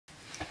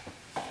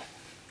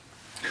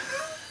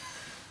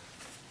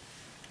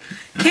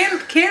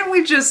Can't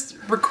we just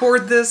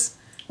record this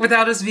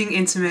without us being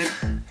intimate?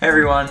 Hey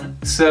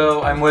everyone,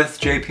 so I'm with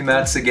JP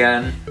Metz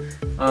again.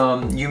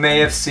 You may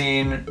have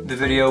seen the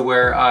video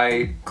where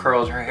I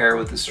curled her hair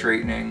with a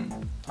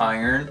straightening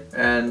iron,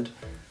 and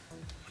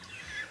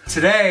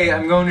today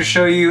I'm going to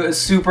show you a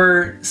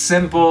super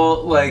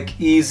simple,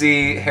 like,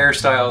 easy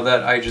hairstyle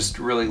that I just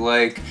really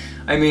like.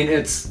 I mean,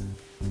 it's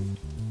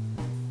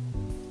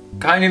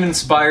kind of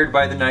inspired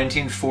by the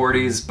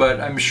 1940s, but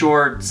I'm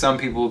sure some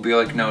people will be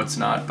like, no, it's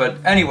not. But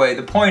anyway,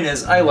 the point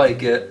is, I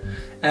like it,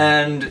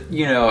 and,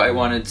 you know, I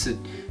wanted to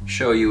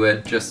show you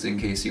it just in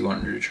case you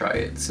wanted to try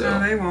it, so. No,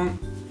 they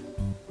won't.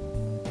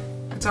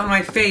 It's on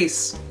my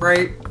face,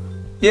 right?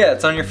 Yeah,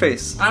 it's on your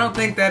face. I don't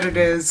think that it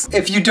is.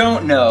 If you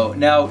don't know,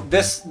 now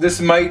this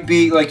might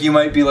be, like, you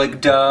might be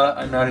like, duh,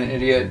 I'm not an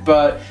idiot,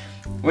 but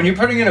when you're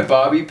putting in a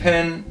bobby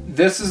pin,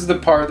 this is the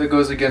part that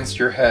goes against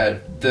your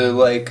head. The,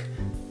 like,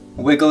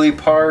 wiggly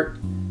part,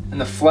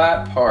 and the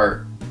flat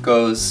part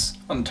goes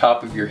on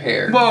top of your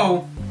hair.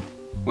 Whoa.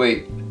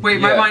 Wait, yeah.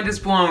 My mind is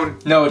blown.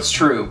 No, it's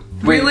true.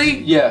 Wait, really?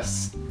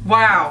 Yes.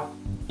 Wow.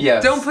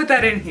 Yes. Don't put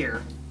that in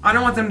here. I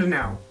don't want them to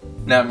know.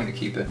 Now I'm gonna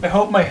keep it. I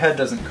hope my head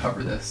doesn't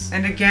cover this.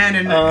 And again,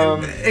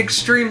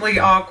 extremely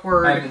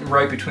awkward. I'm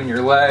right between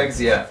your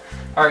legs, yeah.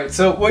 Alright,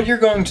 so what you're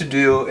going to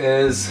do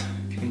is,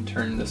 if you can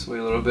turn this way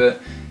a little bit,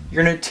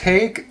 you're gonna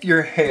take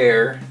your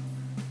hair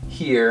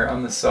here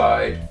on the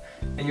side,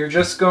 and you're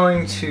just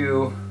going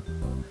to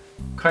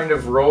kind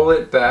of roll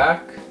it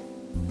back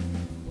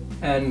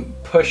and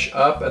push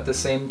up at the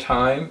same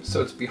time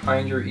so it's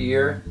behind your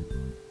ear.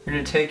 You're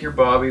gonna take your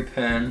bobby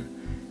pin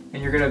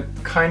and you're gonna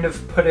kind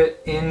of put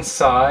it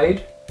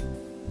inside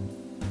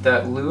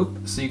that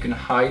loop so you can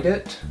hide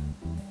it.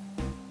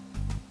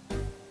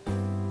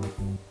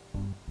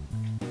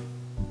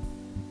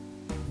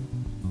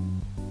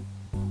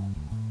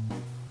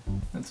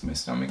 That's my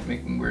stomach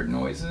making weird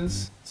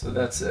noises. So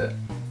that's it.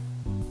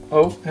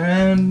 Oh,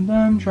 and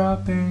I'm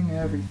dropping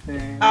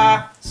everything.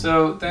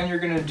 So then you're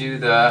gonna do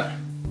that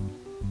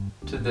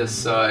to this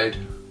side.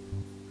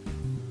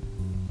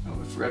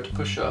 Oh, I forgot to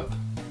push up.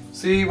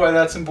 See why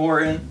that's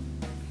important?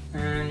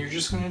 And you're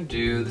just gonna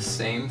do the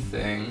same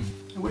thing.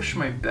 I wish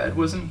my bed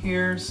wasn't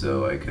here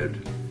so I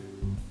could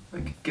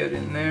get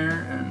in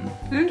there and...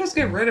 You didn't just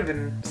get rid of it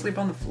and sleep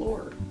on the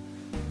floor.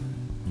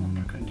 I'm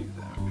not gonna do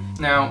that.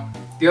 Now,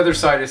 the other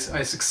side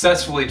I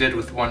successfully did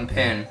with one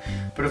pin,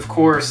 but of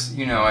course,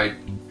 you know, I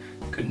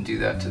couldn't do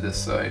that to this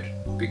side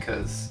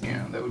because, you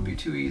know, that would be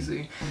too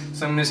easy.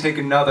 So I'm gonna take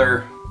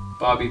another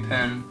bobby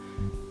pin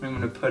and I'm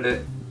gonna put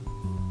it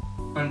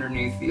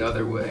underneath the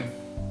other way.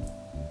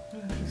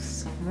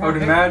 I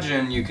would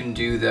imagine you can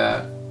do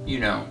that, you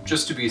know,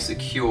 just to be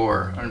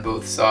secure on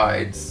both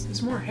sides.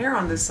 There's more hair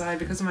on this side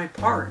because of my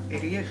part,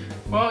 idiot.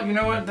 Well, you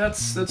know what,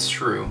 that's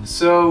true.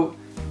 So,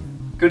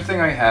 good thing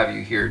I have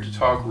you here to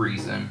talk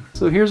reason.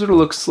 So here's what it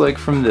looks like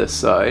from this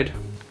side.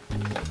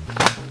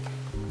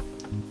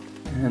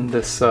 And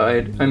this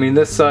side. I mean,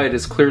 this side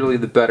is clearly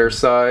the better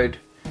side.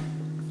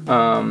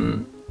 I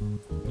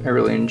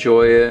really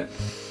enjoy it.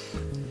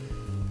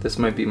 This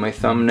might be my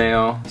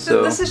thumbnail,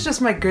 so... This is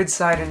just my good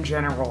side in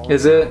general.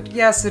 Is it?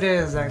 Yes, it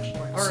is,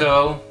 actually.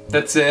 So,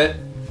 that's it.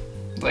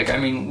 Like, I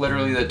mean,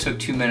 literally that took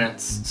 2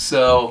 minutes.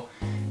 So,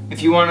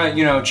 if you want to,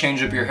 you know,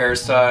 change up your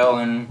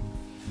hairstyle and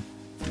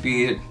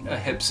be a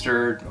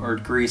hipster or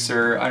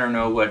greaser, I don't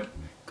know what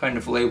kind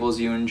of labels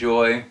you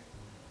enjoy,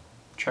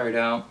 try it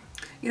out.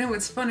 You know,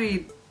 it's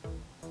funny.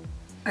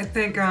 I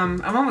think,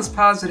 I'm almost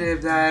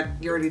positive that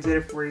you already did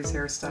a 40s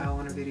hairstyle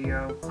on a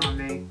video on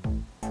me.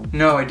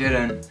 No, I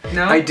didn't.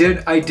 No? I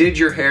did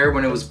your hair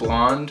when it was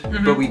blonde,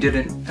 but we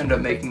didn't end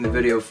up making the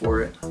video for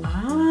it.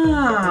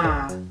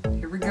 Ah,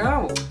 here we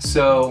go.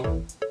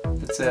 So,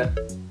 that's it.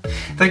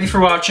 Thank you for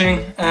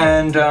watching,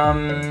 and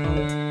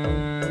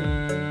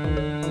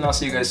I'll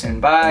see you guys soon.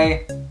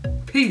 Bye!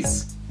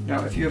 Peace.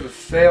 Now, if you have a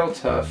fail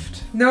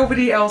tuft...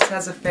 Nobody else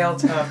has a fail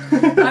tuft.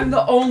 I'm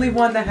the only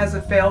one that has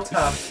a fail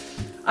tuft.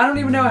 I don't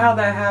even know how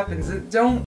that happens. Don't